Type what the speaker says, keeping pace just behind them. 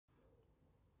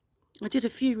I did a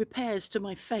few repairs to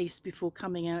my face before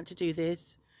coming out to do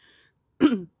this,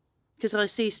 because I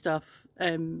see stuff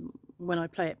when I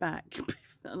play it back,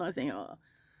 and I think, oh.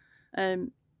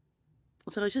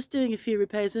 So I was just doing a few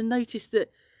repairs and noticed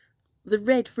that the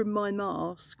red from my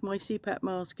mask, my CPAP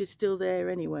mask, is still there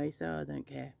anyway, so I don't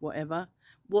care. Whatever.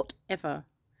 Whatever.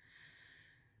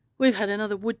 We've had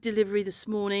another wood delivery this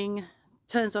morning.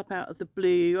 Turns up out of the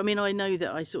blue. I mean, I know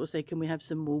that I sort of say, can we have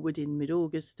some more wood in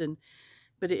mid-August?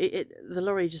 But the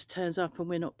lorry just turns up and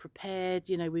we're not prepared.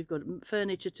 You know, we've got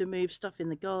furniture to move, stuff in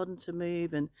the garden to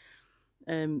move, and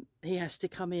he has to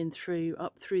come in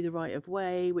up through the right of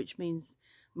way, which means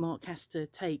Mark has to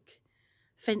take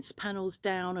fence panels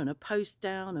down and a post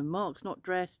down, and Mark's not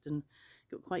dressed and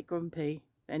got quite grumpy.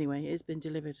 Anyway, it's been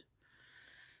delivered.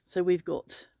 So we've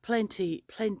got plenty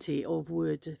of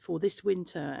wood for this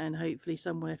winter, and hopefully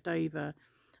some left over.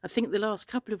 I think the last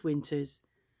couple of winters,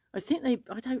 I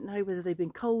don't know whether they've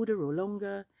been colder or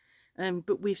longer,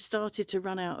 but we've started to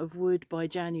run out of wood by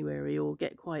January or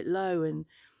get quite low, and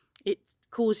it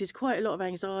causes quite a lot of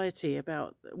anxiety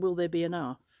about will there be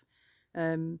enough.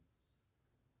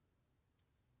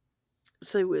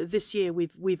 So this year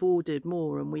we've ordered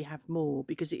more, and we have more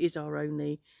because it is our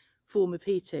only form of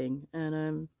heating,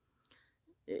 and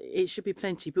it should be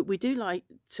plenty. But we do like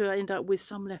to end up with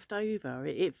some left over.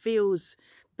 It feels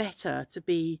better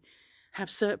to have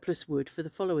surplus wood for the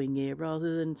following year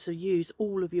rather than to use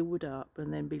all of your wood up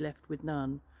and then be left with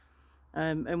none.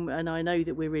 And I know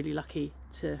that we're really lucky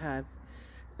to have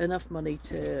enough money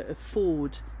to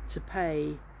afford to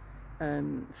pay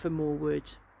for more wood.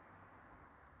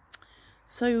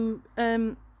 So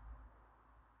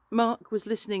Mark was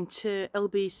listening to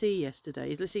LBC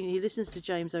yesterday. He listens to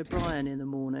James O'Brien in the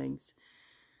mornings,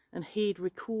 and he'd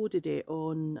recorded it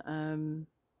on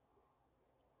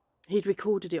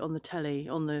the telly,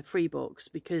 on the free box,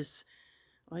 because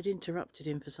I'd interrupted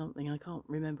him for something. I can't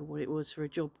remember what it was, for a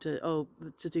job to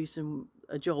do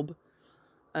a job.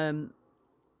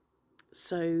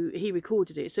 So he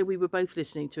recorded it. So we were both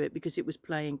listening to it because it was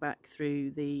playing back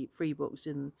through the free box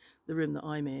in the room that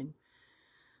I'm in.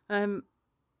 And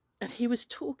he was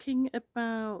talking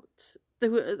about,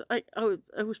 I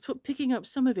was picking up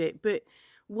some of it, but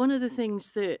one of the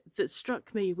things that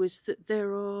struck me was that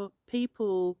there are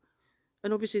people,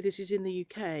 and obviously this is in the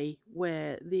UK,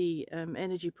 where the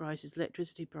energy prices,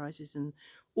 electricity prices, and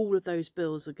all of those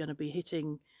bills are going to be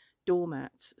hitting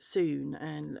doormats soon,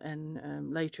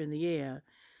 and later in the year.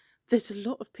 There's a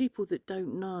lot of people that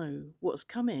don't know what's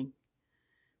coming,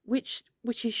 which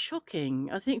is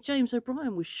shocking. I think James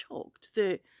O'Brien was shocked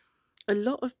that a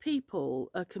lot of people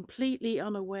are completely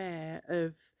unaware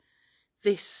of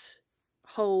this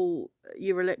whole,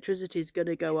 your electricity is going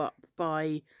to go up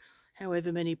by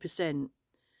however many %.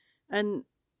 And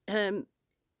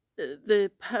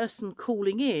the person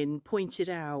calling in pointed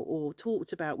out or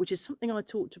talked about, which is something I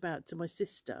talked about to my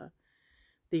sister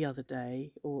the other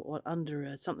day, or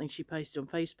under something she posted on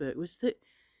Facebook, was that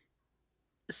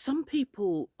some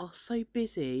people are so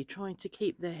busy trying to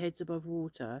keep their heads above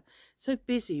water, so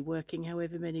busy working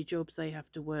however many jobs they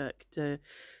have to work to,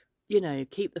 you know,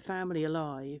 keep the family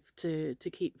alive, to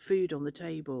keep food on the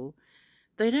table.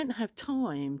 They don't have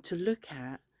time to look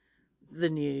at the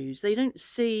news. They don't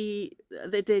see,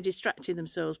 they're distracting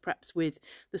themselves perhaps with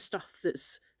the stuff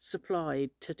that's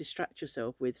supplied to distract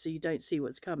yourself with, so you don't see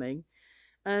what's coming.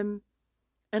 And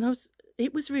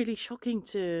it was really shocking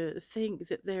to think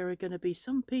that there are going to be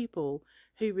some people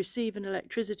who receive an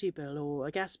electricity bill or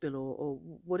a gas bill or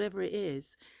whatever it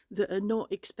is that are not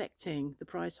expecting the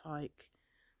price hike.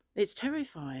 It's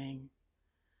terrifying.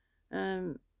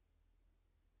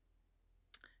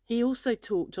 He also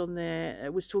talked on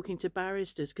there, was talking to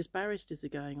barristers, because barristers are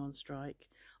going on strike.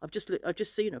 I've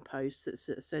just seen a post that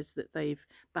says that they've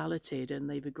balloted and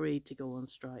they've agreed to go on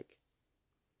strike.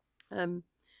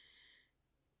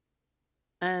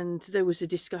 And there was a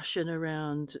discussion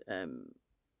around,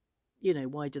 you know,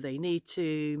 why do they need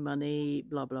to, money,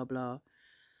 blah, blah, blah.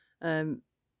 And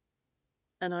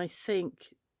I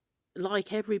think,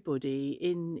 like everybody,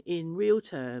 in real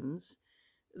terms,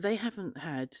 they haven't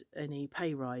had any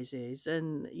pay rises,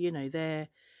 and, you know, they're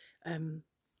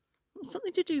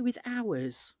something to do with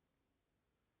hours.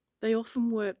 They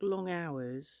often work long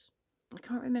hours. I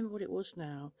can't remember what it was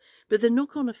now. But the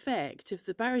knock-on effect of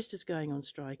the barristers going on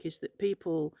strike is that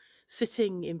people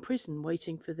sitting in prison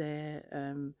waiting for their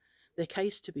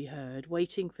case to be heard,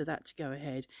 waiting for that to go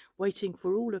ahead, waiting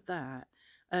for all of that,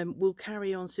 will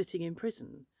carry on sitting in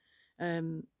prison.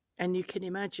 And you can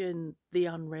imagine the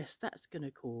unrest that's going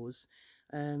to cause.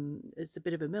 It's a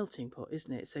bit of a melting pot,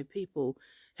 isn't it? So people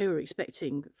who are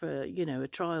expecting for, you know, a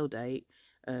trial date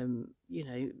you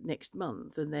know, next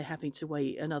month, and they're having to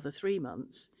wait another 3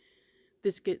 months.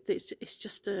 It's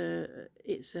just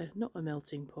it's not a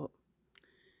melting pot.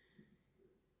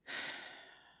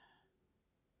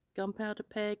 Gunpowder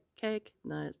keg?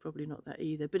 No, it's probably not that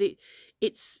either. But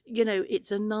it's, you know, it's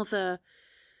another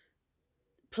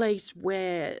place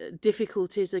where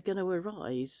difficulties are going to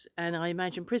arise, and I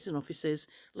imagine prison officers,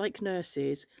 like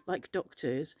nurses, like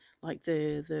doctors, like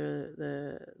the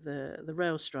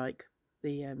rail strike,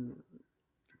 the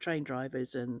train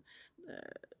drivers, and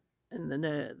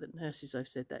the nurses, I've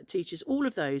said that, teachers, all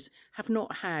of those have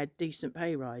not had decent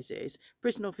pay rises.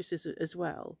 Prison officers as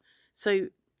well. So,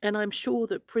 and I'm sure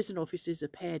that prison officers are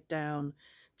pared down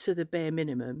to the bare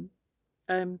minimum.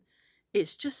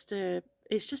 It's just a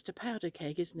powder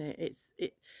keg, isn't it?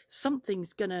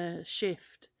 Something's gonna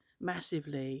shift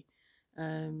massively,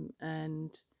 and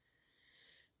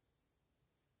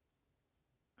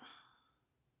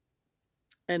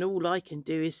all I can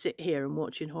do is sit here and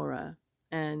watch in horror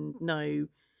and know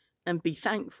and be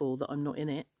thankful that I'm not in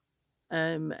it,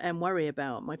 and worry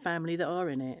about my family that are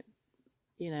in it.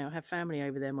 You know, I have family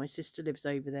over there. My sister lives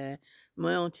over there.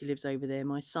 My auntie lives over there.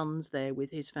 My son's there with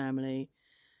his family.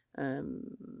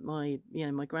 My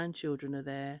grandchildren are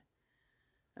there.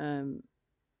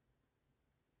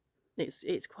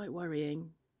 It's quite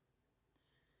worrying.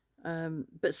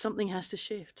 But something has to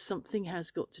shift. Something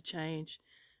has got to change.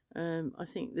 I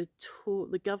think the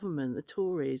government, the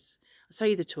Tories, I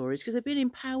say the Tories because they've been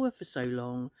in power for so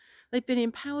long. They've been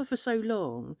in power for so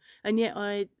long, and yet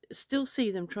I still see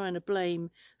them trying to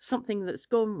blame something that's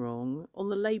gone wrong on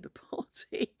the Labour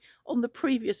Party, on the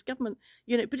previous government.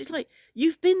 You know, but it's like,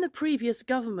 you've been the previous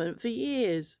government for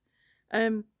years.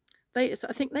 I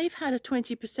think they've had a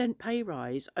 20% pay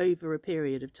rise over a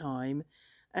period of time,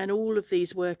 and all of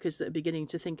these workers that are beginning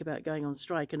to think about going on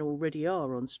strike and already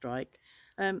are on strike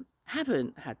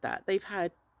haven't had that. They've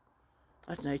had,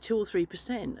 I don't know, 2 or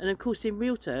 3%, and of course in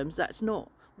real terms that's not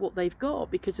what they've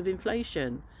got because of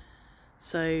inflation.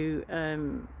 So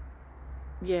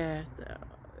yeah,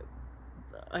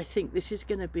 I think this is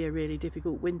going to be a really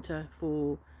difficult winter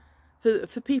for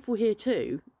people here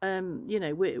too. You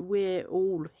know, we're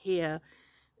all here.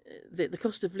 The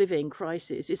cost of living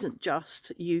crisis isn't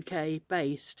just UK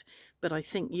based, but I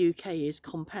think UK is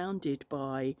compounded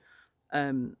by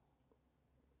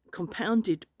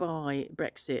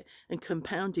Brexit and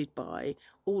compounded by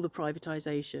all the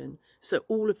privatisation. So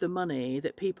all of the money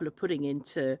that people are putting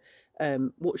into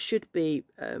what should be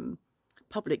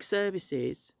public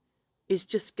services is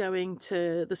just going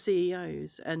to the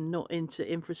CEOs and not into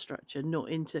infrastructure, not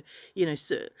into, you know,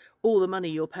 so all the money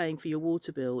you're paying for your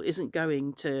water bill isn't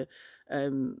going to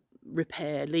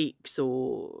repair leaks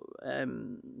or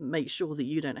make sure that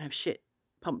you don't have shit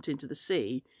pumped into the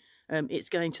sea. It's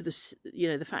going to the, you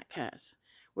know, the fat cats.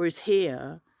 Whereas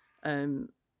here,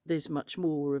 there's much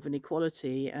more of an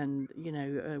equality, and you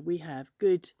know, we have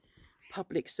good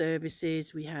public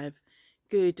services. We have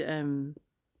good,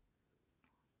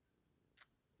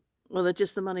 well, they're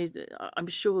just the money. I'm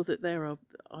sure that there are,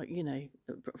 you know,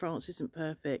 France isn't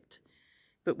perfect,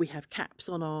 but we have caps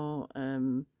on our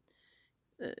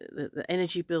the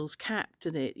energy bills capped,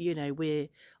 and it, you know,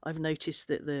 I've noticed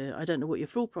that I don't know what your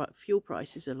fuel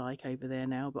prices are like over there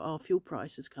now, but our fuel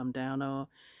price has come down.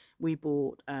 We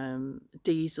bought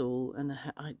diesel, and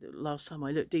last time I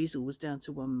looked, diesel was down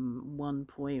to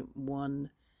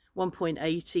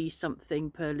 1.80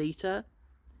 something per litre,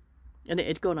 and it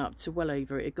had gone up to well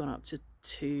over. It had gone up to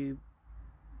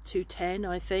 210,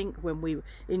 I think, when we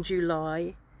in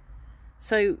July.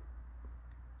 So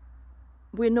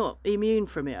we're not immune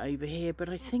from it over here, but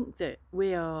I think that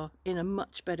we are in a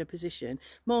much better position.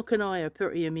 Mark and I are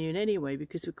pretty immune anyway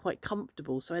because we're quite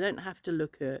comfortable, so I don't have to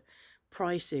look at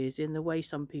prices in the way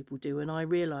some people do, and I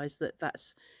realise that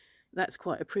that's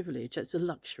quite a privilege. That's a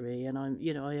luxury, and I'm,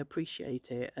 you know, I appreciate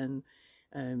it, and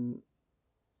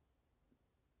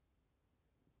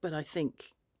but I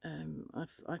think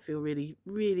I feel really,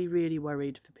 really, really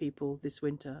worried for people this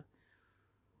winter.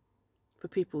 For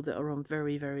people that are on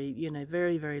very, very, you know,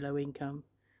 very, very low income,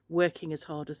 working as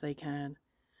hard as they can.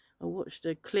 I watched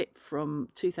a clip from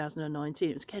 2019.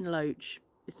 It was Ken Loach.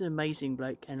 It's an amazing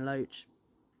bloke, Ken Loach,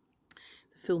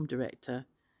 the film director.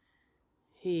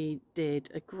 He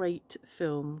did a great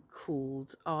film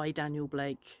called I, Daniel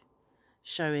Blake,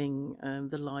 showing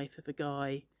the life of a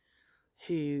guy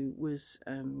who was,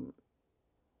 I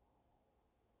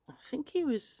think he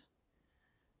was,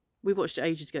 we watched it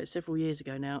ages ago, several years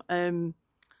ago now.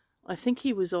 I think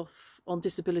he was off on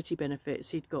disability benefits.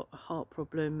 He'd got a heart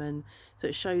problem, and so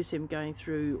it shows him going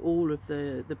through all of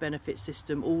the benefit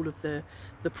system, all of the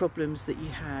problems that you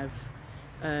have.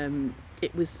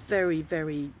 it was very,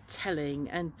 very telling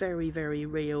and very, very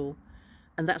real.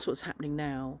 And that's what's happening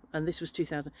now. And this was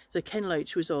 2000. So Ken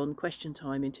Loach was on Question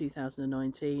Time in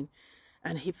 2019,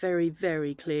 and he very,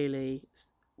 very clearly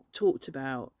talked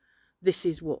about, this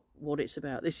is what it's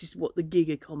about. This is what the gig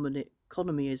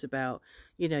economy is about.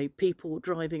 You know, people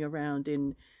driving around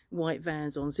in white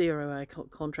vans on 0-hour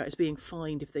contracts, being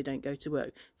fined if they don't go to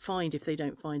work, fined if they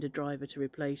don't find a driver to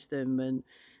replace them,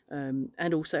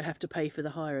 and also have to pay for the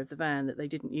hire of the van that they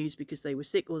didn't use because they were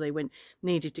sick, or they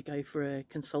needed to go for a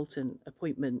consultant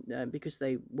appointment because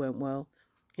they weren't well.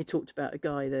 He talked about a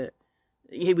guy that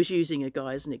he was using, a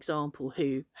guy as an example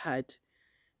who had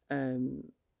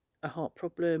a heart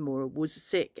problem or was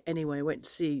sick. Anyway, went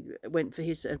for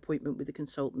his appointment with the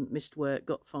consultant, missed work,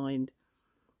 got fined,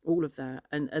 all of that,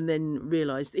 and then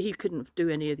realised that he couldn't do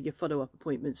any of the follow-up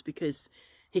appointments because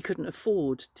he couldn't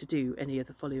afford to do any of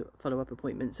the follow-up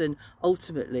appointments, and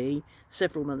ultimately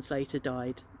several months later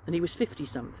died, and he was 50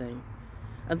 something.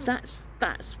 And that's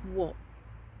what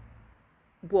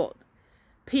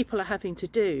people are having to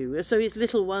do. So it's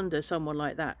little wonder someone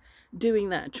like that doing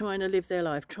that, trying to live their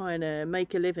life, trying to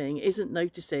make a living, isn't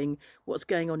noticing what's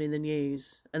going on in the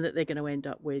news, and that they're going to end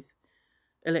up with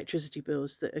electricity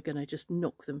bills that are going to just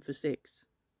knock them for six.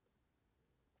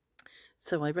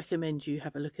 So I recommend you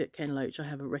have a look at Ken Loach.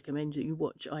 I recommend you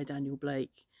watch I, Daniel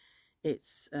Blake.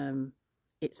 It's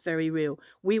very real.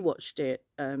 We watched it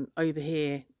over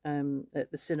here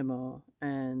at the cinema,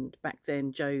 and back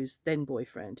then Joe's then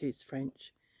boyfriend, who's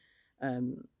French,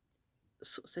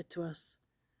 sort of said to us,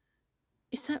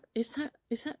 is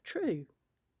that true?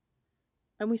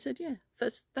 And we said, yeah,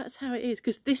 that's how it is,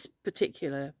 because this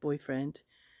particular boyfriend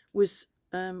was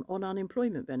on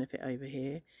unemployment benefit over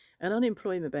here. And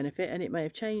unemployment benefit, and it may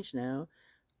have changed now,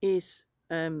 is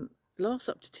lasts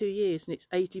up to 2 years, and it's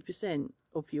 80%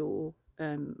 of your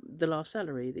the last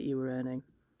salary that you were earning.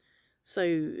 So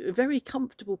a very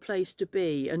comfortable place to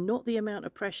be, and not the amount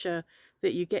of pressure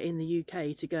that you get in the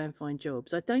UK to go and find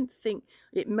jobs. I don't think,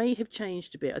 it may have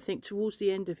changed a bit. I think towards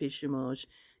the end of his chômage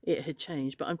it had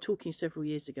changed, but I'm talking several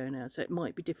years ago now, so it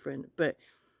might be different. But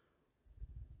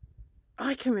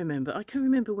I can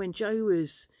remember when Joe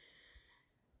was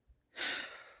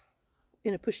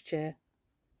in a pushchair,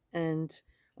 and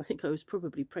I think I was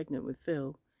probably pregnant with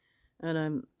Phil,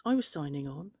 and I was signing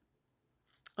on,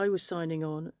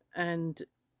 and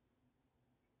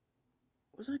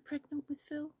was I pregnant with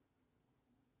Phil?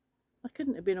 I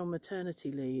couldn't have been on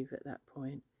maternity leave at that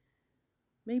point.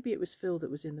 Maybe it was Phil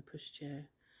that was in the pushchair,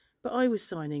 but I was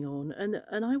signing on,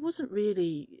 and I wasn't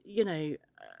really, you know,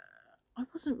 I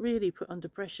wasn't really put under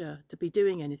pressure to be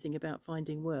doing anything about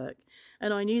finding work.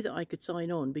 And I knew that I could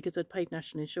sign on because I'd paid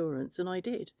national insurance, and I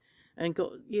did, and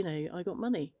got, you know, I got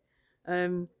money.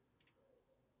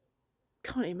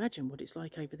 Can't imagine what it's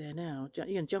like over there now,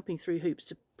 you know, jumping through hoops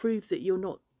to prove that you're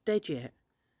not dead yet.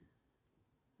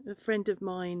 A friend of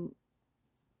mine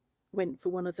went for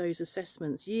one of those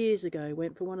assessments years ago,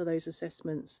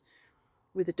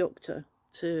 with a doctor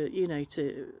to, you know,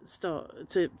 to start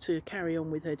to carry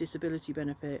on with her disability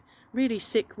benefit. Really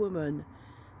sick woman,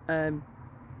 and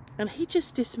he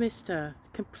just dismissed her,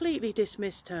 completely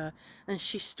dismissed her, and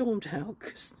she stormed out,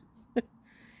 because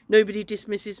nobody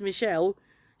dismisses Michelle.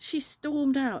 She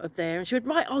stormed out of there, and she went,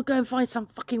 right, I'll go and find some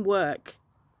fucking work.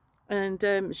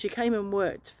 And she came and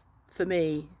worked for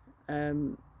me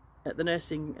at the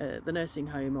nursing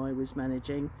home I was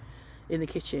managing, in the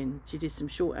kitchen. She did some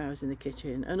short hours in the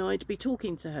kitchen, and I'd be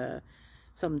talking to her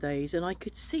some days, and I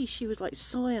could see she was like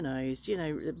cyanosed, you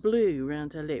know, blue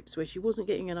around her lips, where she wasn't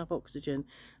getting enough oxygen,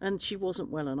 and she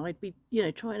wasn't well, and I'd be, you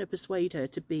know, trying to persuade her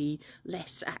to be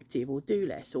less active or do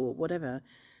less or whatever.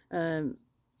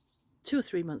 2 or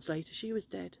 3 months later she was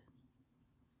dead,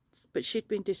 but she'd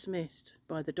been dismissed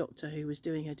by the doctor who was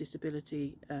doing her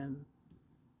disability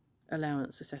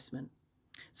allowance assessment.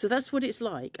 So that's what it's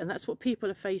like, and that's what people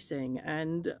are facing,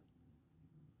 and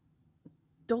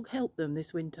dog help them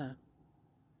this winter.